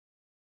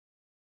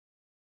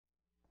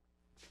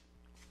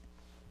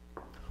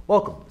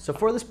Welcome. So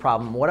for this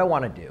problem, what I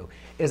want to do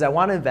is I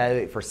want to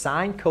evaluate for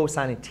sine,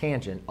 cosine, and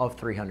tangent of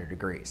 300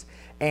 degrees.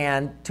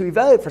 And to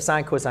evaluate for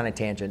sine, cosine, and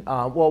tangent,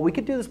 well, we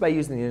could do this by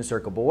using the unit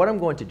circle, but what I'm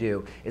going to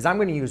do is I'm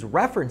going to use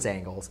reference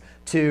angles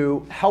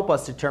to help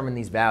us determine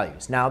these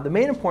values. Now, the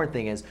main important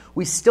thing is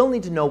we still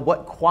need to know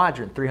what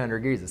quadrant 300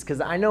 degrees is,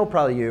 because I know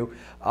probably you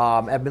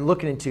have been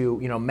looking into,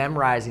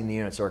 memorizing the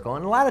unit circle,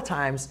 and a lot of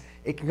times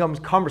it can become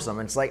cumbersome,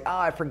 and it's like, oh,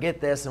 I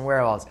forget this and where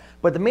else.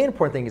 But the main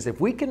important thing is if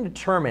we can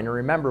determine and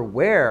remember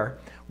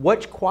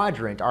which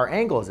quadrant our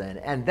angle is in,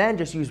 and then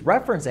just use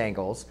reference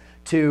angles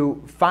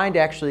to find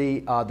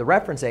actually the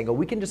reference angle,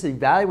 we can just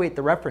evaluate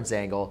the reference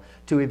angle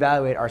to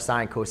evaluate our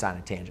sine, cosine,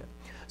 and tangent.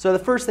 So the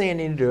first thing I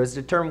need to do is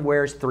determine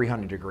where's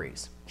 300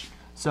 degrees.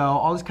 So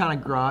I'll just kind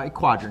of draw a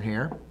quadrant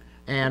here,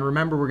 and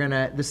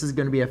remember this is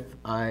going to be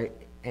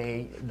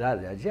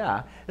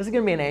this is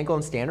going to be an angle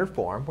in standard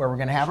form where we're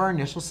going to have our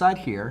initial side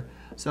here.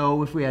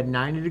 So if we had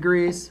 90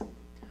 degrees,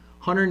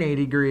 180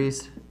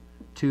 degrees,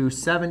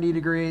 270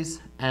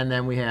 degrees, and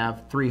then we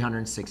have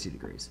 360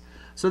 degrees.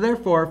 So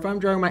therefore, if I'm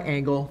drawing my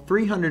angle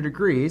 300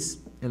 degrees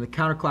in the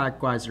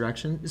counterclockwise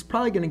direction, it's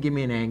probably going to give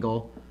me an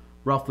angle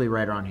roughly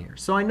right around here.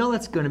 So I know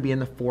that's going to be in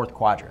the fourth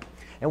quadrant.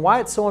 And why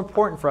it's so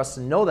important for us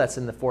to know that's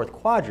in the fourth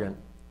quadrant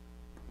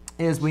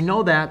is we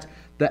know that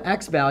the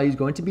x value is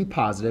going to be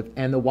positive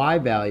and the y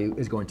value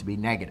is going to be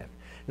negative.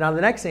 Now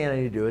the next thing I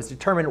need to do is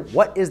determine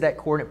what is that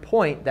coordinate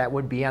point that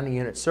would be on the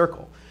unit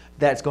circle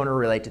that's going to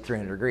relate to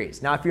 300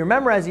 degrees. Now if you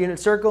memorize the unit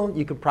circle,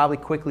 you could probably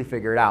quickly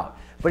figure it out.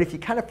 But if you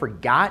kind of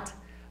forgot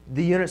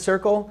the unit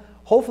circle,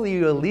 hopefully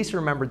you at least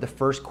remembered the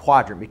first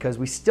quadrant, because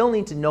we still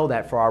need to know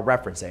that for our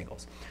reference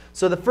angles.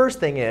 So the first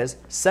thing is,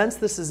 since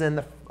this is in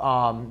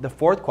the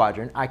fourth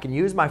quadrant, I can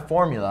use my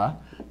formula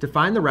to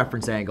find the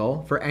reference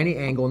angle for any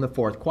angle in the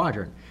fourth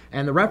quadrant.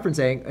 And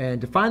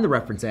to find the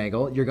reference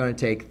angle, you're going to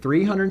take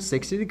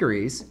 360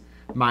 degrees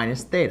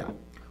minus theta.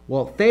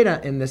 Well,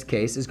 theta in this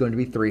case is going to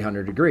be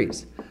 300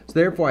 degrees. So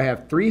therefore, I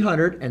have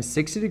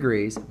 360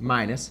 degrees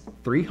minus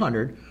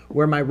 300,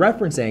 where my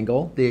reference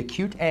angle, the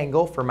acute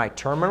angle for my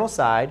terminal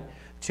side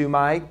to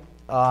my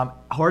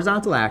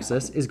horizontal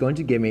axis, is going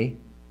to give me,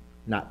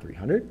 not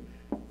 300,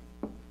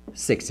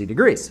 60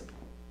 degrees.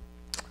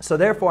 So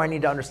therefore, I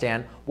need to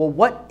understand, well,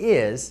 what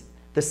is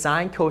the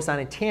sine, cosine,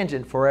 and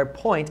tangent for a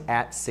point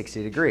at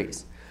 60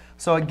 degrees?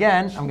 So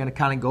again, I'm going to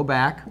kind of go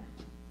back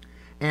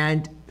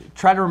and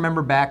try to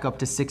remember back up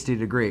to 60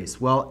 degrees.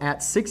 Well,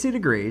 at 60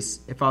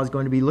 degrees, if I was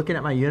going to be looking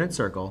at my unit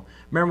circle,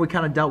 remember we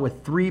kind of dealt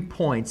with 3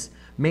 points,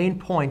 main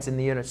points in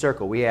the unit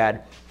circle. We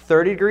had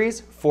 30 degrees,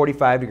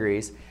 45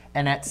 degrees,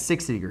 and at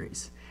 60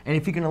 degrees. And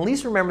if you can at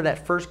least remember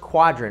that first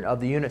quadrant of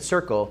the unit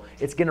circle,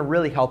 it's going to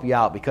really help you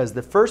out, because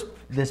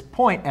this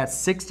point at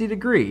 60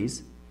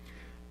 degrees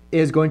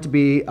is going to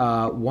be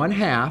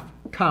 1/2,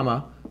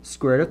 comma,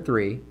 square root of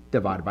 3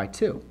 divided by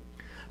 2.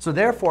 So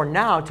therefore,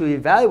 now to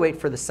evaluate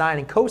for the sine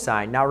and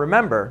cosine, now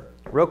remember,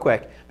 real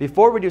quick,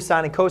 before we do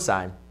sine and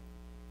cosine,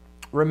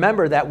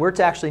 remember that we're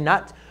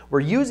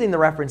using the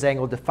reference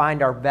angle to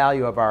find our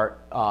value of our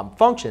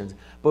functions,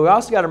 but we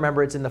also got to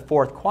remember it's in the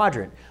fourth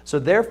quadrant. So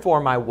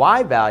therefore, my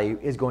y value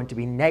is going to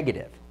be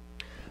negative.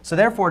 So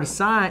therefore, to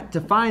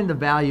find the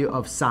value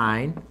of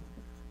sine,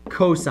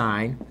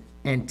 cosine,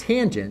 and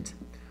tangent,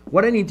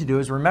 what I need to do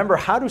is remember,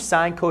 how do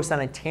sine,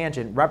 cosine, and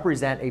tangent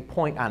represent a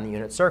point on the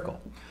unit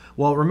circle?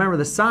 Well, remember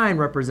the sine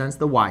represents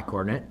the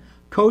y-coordinate,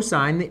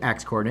 cosine the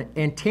x-coordinate,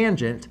 and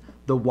tangent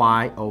the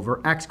y over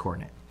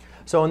x-coordinate.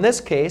 So in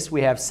this case,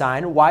 we have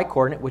sine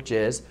y-coordinate, which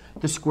is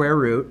the square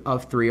root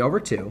of 3 over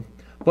 2.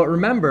 But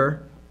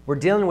remember, we're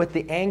dealing with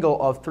the angle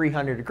of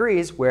 300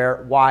 degrees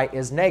where y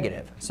is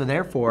negative. So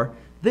therefore,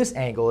 this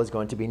angle is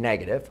going to be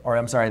negative, or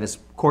I'm sorry, this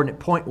coordinate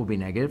point will be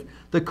negative.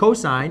 The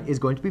cosine is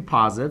going to be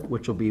positive,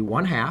 which will be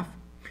 1/2.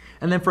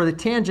 And then for the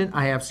tangent,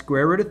 I have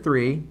square root of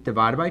 3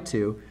 divided by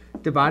 2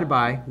 divided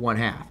by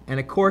 1/2. And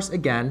of course,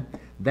 again,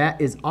 that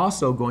is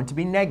also going to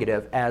be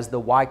negative as the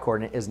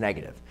y-coordinate is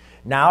negative.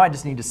 Now I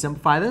just need to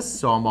simplify this,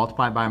 so I'll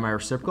multiply by my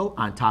reciprocal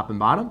on top and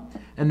bottom,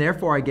 and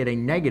therefore I get a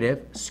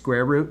negative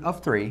square root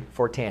of 3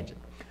 for tangent.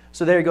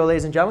 So there you go,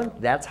 ladies and gentlemen.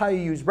 That's how you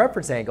use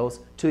reference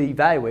angles to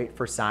evaluate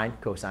for sine,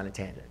 cosine, and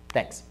tangent.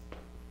 Thanks.